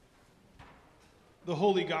The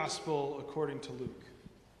Holy Gospel according to Luke.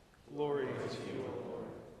 Glory to you, O Lord.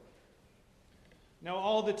 Now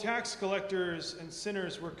all the tax collectors and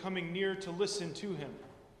sinners were coming near to listen to him,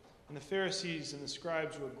 and the Pharisees and the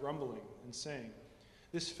scribes were grumbling and saying,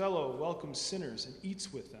 "This fellow welcomes sinners and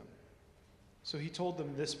eats with them." So he told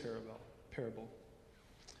them this parable.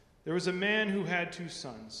 There was a man who had 2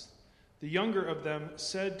 sons. The younger of them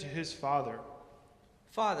said to his father,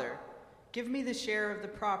 "Father, give me the share of the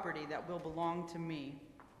property that will belong to me."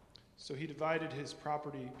 So he divided his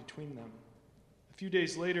property between them. A few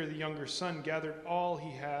days later, the younger son gathered all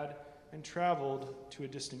he had and traveled to a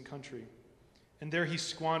distant country. And there he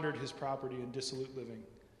squandered his property in dissolute living.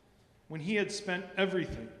 When he had spent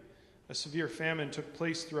everything, a severe famine took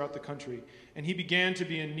place throughout the country, and he began to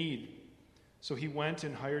be in need. So he went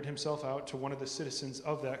and hired himself out to one of the citizens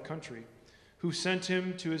of that country, who sent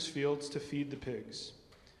him to his fields to feed the pigs.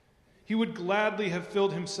 He would gladly have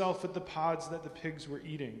filled himself with the pods that the pigs were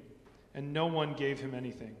eating, and no one gave him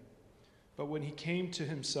anything. But when he came to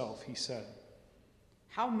himself, he said,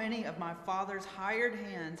 "How many of my father's hired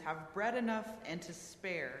hands have bread enough and to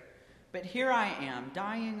spare, but here I am,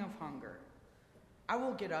 dying of hunger. I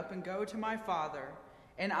will get up and go to my father,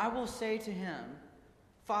 and I will say to him,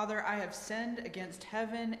 'Father, I have sinned against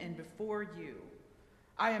heaven and before you.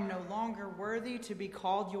 I am no longer worthy to be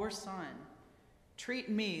called your son. Treat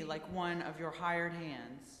me like one of your hired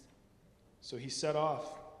hands.' So he set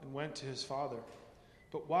off and went to his father.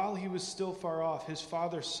 But while he was still far off, his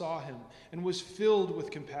father saw him and was filled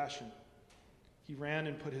with compassion. He ran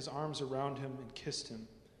and put his arms around him and kissed him.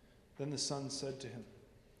 Then the son said to him,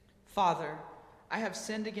 'Father, I have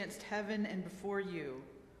sinned against heaven and before you.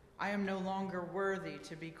 I am no longer worthy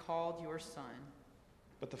to be called your son.'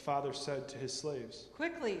 But the father said to his slaves,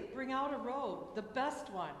 'Quickly, bring out a robe, the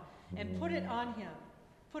best one, and put it on him.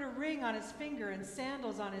 Put a ring on his finger and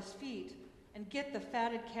sandals on his feet, and get the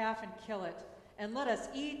fatted calf and kill it, and let us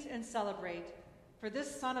eat and celebrate. For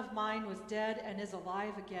this son of mine was dead and is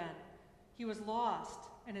alive again. He was lost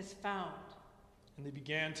and is found.' And they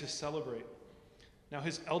began to celebrate. Now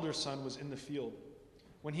his elder son was in the field.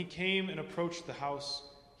 When he came and approached the house,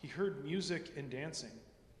 he heard music and dancing.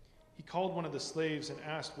 He called one of the slaves and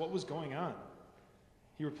asked what was going on.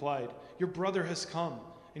 He replied, 'Your brother has come,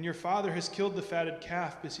 and your father has killed the fatted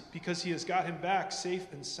calf because he has got him back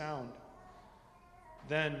safe and sound.'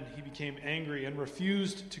 Then he became angry and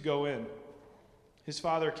refused to go in. His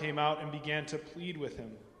father came out and began to plead with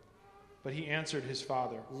him. But he answered his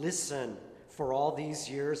father, 'Listen, for all these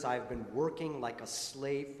years I have been working like a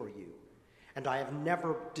slave for you, and I have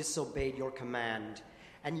never disobeyed your command.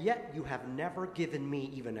 And yet you have never given me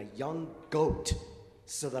even a young goat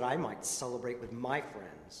so that I might celebrate with my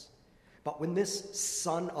friends. But when this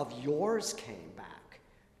son of yours came back,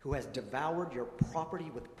 who has devoured your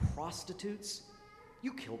property with prostitutes,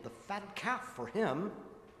 you killed the fatted calf for him.'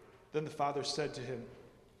 Then the father said to him,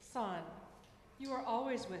 'Son, you are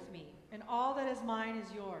always with me, and all that is mine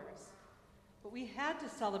is yours. But we had to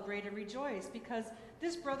celebrate and rejoice because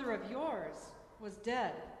this brother of yours was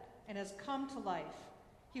dead and has come to life.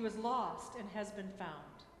 He was lost and has been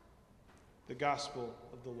found.'" The Gospel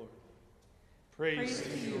of the Lord. Praise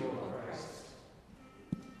to you, O Christ.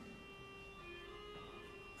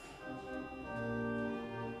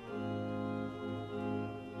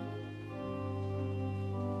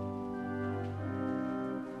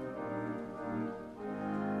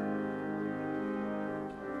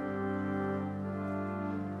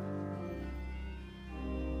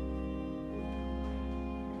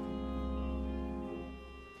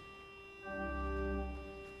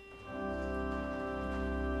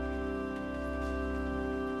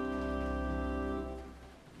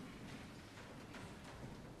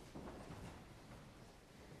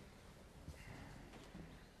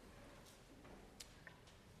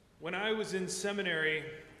 When I was in seminary,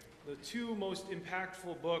 the 2 most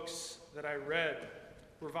impactful books that I read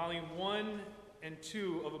were Volume 1 and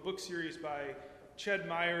 2 of a book series by Ched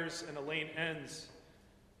Myers and Elaine Enns.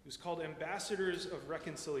 It was called Ambassadors of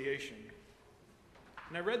Reconciliation.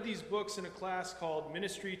 And I read these books in a class called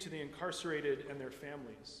Ministry to the Incarcerated and Their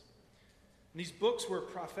Families. And these books were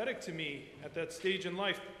prophetic to me at that stage in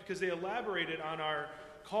life because they elaborated on our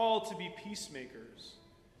call to be peacemakers.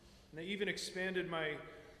 And they even expanded my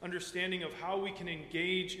understanding of how we can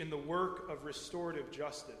engage in the work of restorative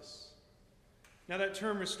justice. Now that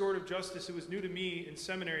term restorative justice, it was new to me in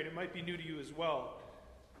seminary, and it might be new to you as well.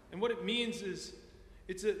 And what it means is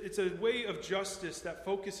it's a way of justice that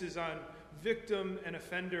focuses on victim and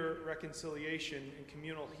offender reconciliation and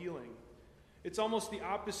communal healing. It's almost the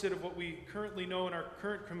opposite of what we currently know in our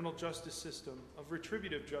current criminal justice system of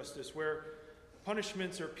retributive justice, where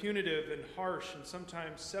Punishments are punitive and harsh and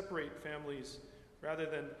sometimes separate families rather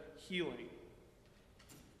than healing.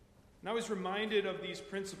 And I was reminded of these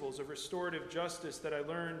principles of restorative justice that I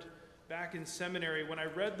learned back in seminary when I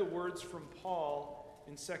read the words from Paul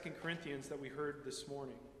in 2 Corinthians that we heard this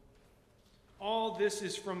morning. All this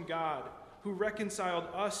is from God, who reconciled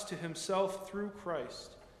us to himself through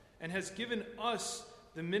Christ and has given us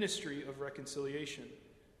the ministry of reconciliation.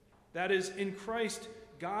 That is, in Christ,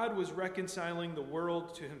 God was reconciling the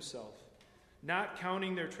world to himself, not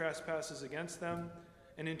counting their trespasses against them,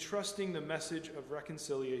 and entrusting the message of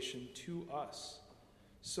reconciliation to us.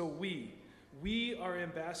 So we are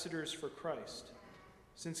ambassadors for Christ.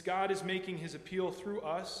 Since God is making his appeal through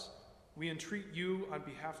us, we entreat you on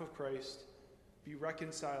behalf of Christ, be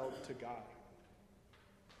reconciled to God.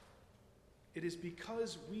 It is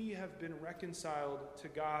because we have been reconciled to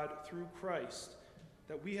God through Christ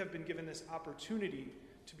that we have been given this opportunity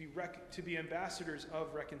to be ambassadors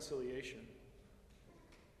of reconciliation.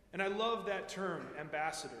 And I love that term,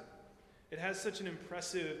 ambassador. It has such an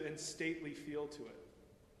impressive and stately feel to it.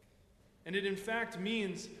 And it in fact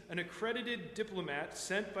means an accredited diplomat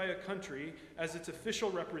sent by a country as its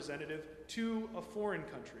official representative to a foreign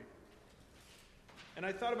country. And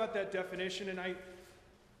I thought about that definition, and I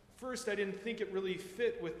didn't think it really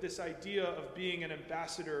fit with this idea of being an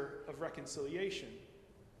ambassador of reconciliation.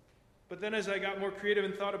 But then as I got more creative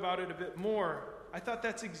and thought about it a bit more, I thought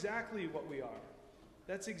that's exactly what we are.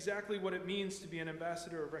 That's exactly what it means to be an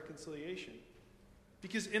ambassador of reconciliation.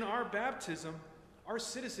 Because in our baptism, our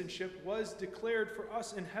citizenship was declared for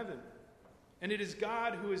us in heaven. And it is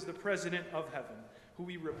God who is the president of heaven, who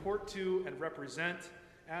we report to and represent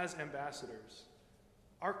as ambassadors.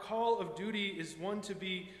 Our call of duty is to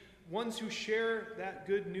be ones who share that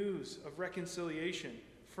good news of reconciliation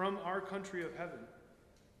from our country of heaven.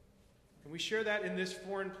 And we share that in this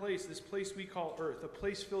foreign place, this place we call earth, a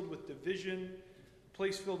place filled with division, a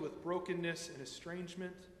place filled with brokenness and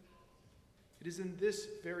estrangement. It is in this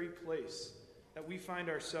very place that we find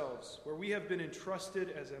ourselves, where we have been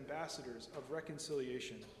entrusted as ambassadors of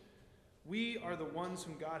reconciliation. We are the ones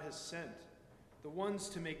whom God has sent, the ones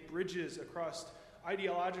to make bridges across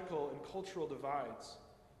ideological and cultural divides,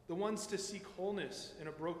 the ones to seek wholeness in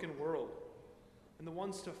a broken world, and the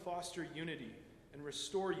ones to foster unity and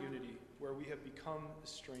restore unity where we have become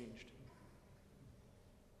estranged.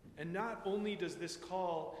 And not only does this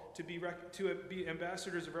call to be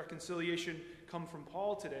ambassadors of reconciliation come from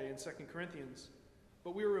Paul today in 2 Corinthians,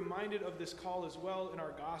 but we are reminded of this call as well in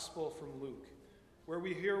our gospel from Luke, where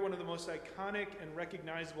we hear one of the most iconic and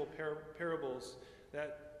recognizable parables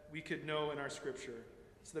that we could know in our scripture.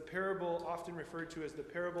 It's the parable often referred to as the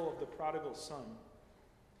parable of the prodigal son.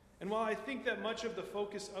 And while I think that much of the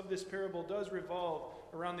focus of this parable does revolve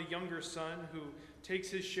around the younger son who takes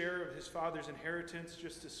his share of his father's inheritance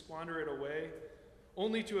just to squander it away,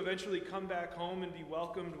 only to eventually come back home and be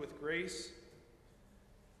welcomed with grace,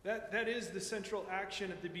 that is the central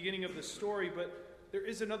action at the beginning of the story, but there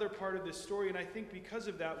is another part of this story, and I think because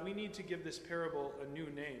of that, we need to give this parable a new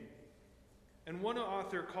name. And one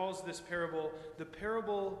author calls this parable the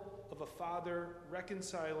parable of a father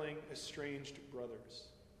reconciling estranged brothers.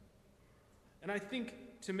 And I think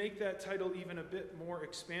to make that title even a bit more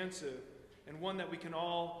expansive and one that we can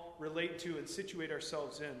all relate to and situate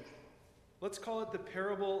ourselves in, let's call it the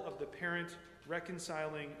parable of the parent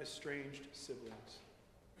reconciling estranged siblings.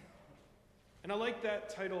 And I like that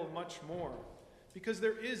title much more because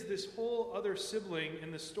there is this whole other sibling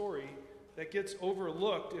in the story that gets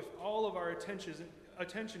overlooked if all of our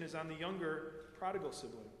attention is on the younger prodigal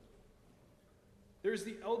sibling. There's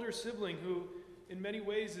the elder sibling who, in many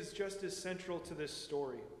ways, is just as central to this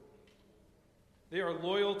story. They are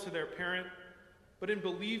loyal to their parent, but in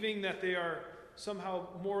believing that they are somehow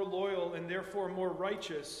more loyal and therefore more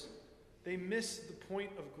righteous, they miss the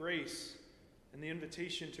point of grace and the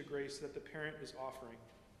invitation to grace that the parent is offering.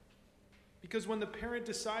 Because when the parent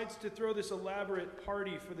decides to throw this elaborate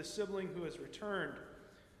party for the sibling who has returned,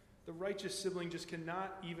 the righteous sibling just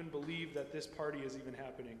cannot even believe that this party is even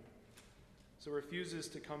happening, so refuses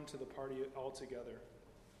to come to the party altogether.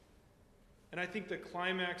 And I think the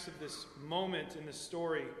climax of this moment in the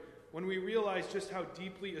story, when we realize just how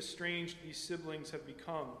deeply estranged these siblings have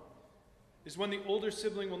become, is when the older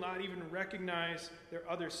sibling will not even recognize their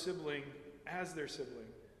other sibling as their sibling,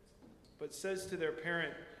 but says to their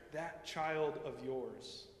parent, "That child of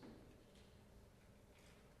yours."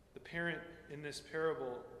 The parent in this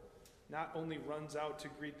parable not only runs out to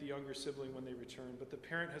greet the younger sibling when they return, but the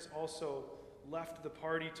parent has also left the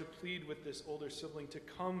party to plead with this older sibling to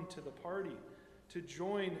come to the party, to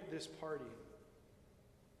join this party.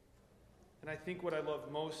 And I think what I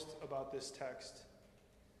love most about this text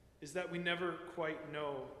is that we never quite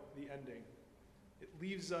know the ending. It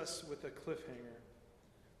leaves us with a cliffhanger.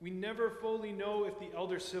 We never fully know if the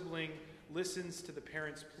elder sibling listens to the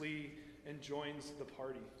parent's plea and joins the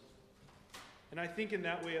party. And I think in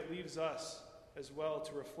that way it leaves us as well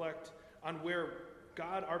to reflect on where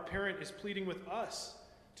God, our parent, is pleading with us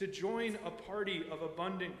to join a party of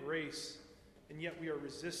abundant grace, and yet we are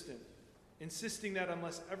resistant, insisting that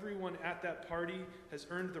unless everyone at that party has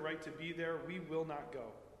earned the right to be there, we will not go.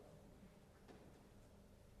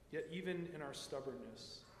 Yet even in our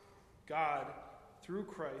stubbornness, God, through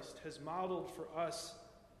Christ, has modeled for us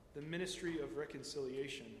the ministry of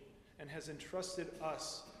reconciliation and has entrusted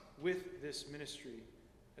us with this ministry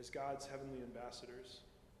as God's heavenly ambassadors.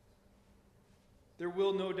 There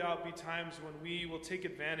will no doubt be times when we will take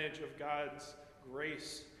advantage of God's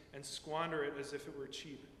grace and squander it as if it were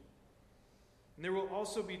cheap. And there will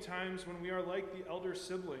also be times when we are like the elder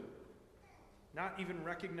sibling, not even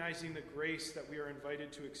recognizing the grace that we are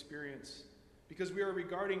invited to experience, because we are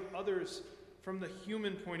regarding others from the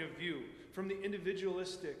human point of view, from the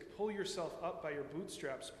individualistic, pull yourself up by your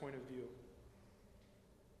bootstraps point of view.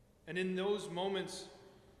 And in those moments,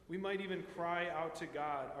 we might even cry out to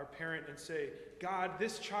God, our parent, and say, God,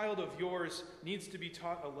 this child of yours needs to be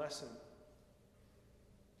taught a lesson.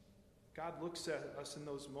 God looks at us in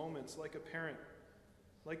those moments like a parent,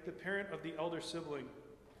 like the parent of the elder sibling,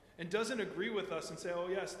 and doesn't agree with us and say, oh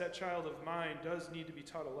yes, that child of mine does need to be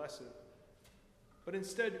taught a lesson. But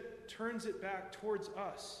instead turns it back towards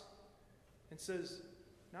us and says,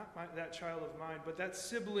 not that child of mine, but that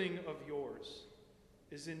sibling of yours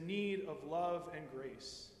is in need of love and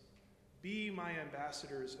grace. Be my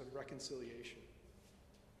ambassadors of reconciliation.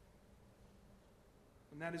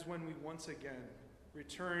 And that is when we once again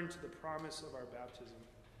return to the promise of our baptism.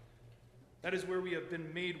 That is where we have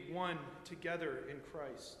been made one together in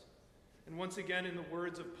Christ. And once again, in the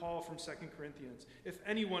words of Paul from 2 Corinthians, if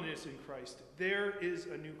anyone is in Christ, there is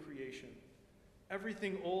a new creation.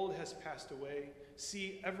 Everything old has passed away.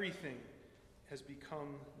 See, everything has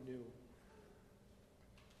become new.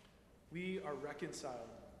 We are reconciled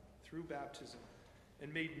through baptism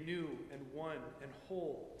and made new and one and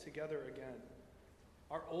whole together again.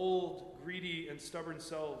 Our old, greedy, and stubborn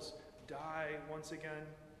selves die once again,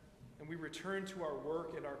 and we return to our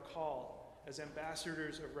work and our call as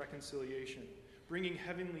ambassadors of reconciliation, bringing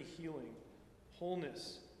heavenly healing,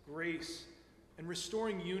 wholeness, grace, and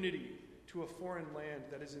restoring unity to a foreign land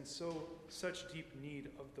that is in such deep need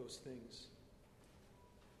of those things.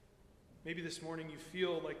 Maybe this morning you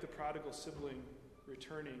feel like the prodigal sibling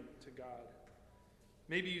returning to God.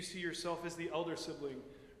 Maybe you see yourself as the elder sibling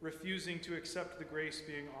refusing to accept the grace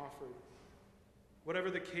being offered. Whatever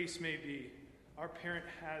the case may be, our parent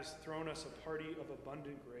has thrown us a party of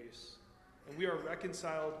abundant grace, and we are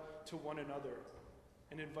reconciled to one another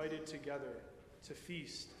and invited together to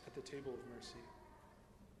feast at the table of mercy.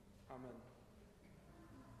 Amen.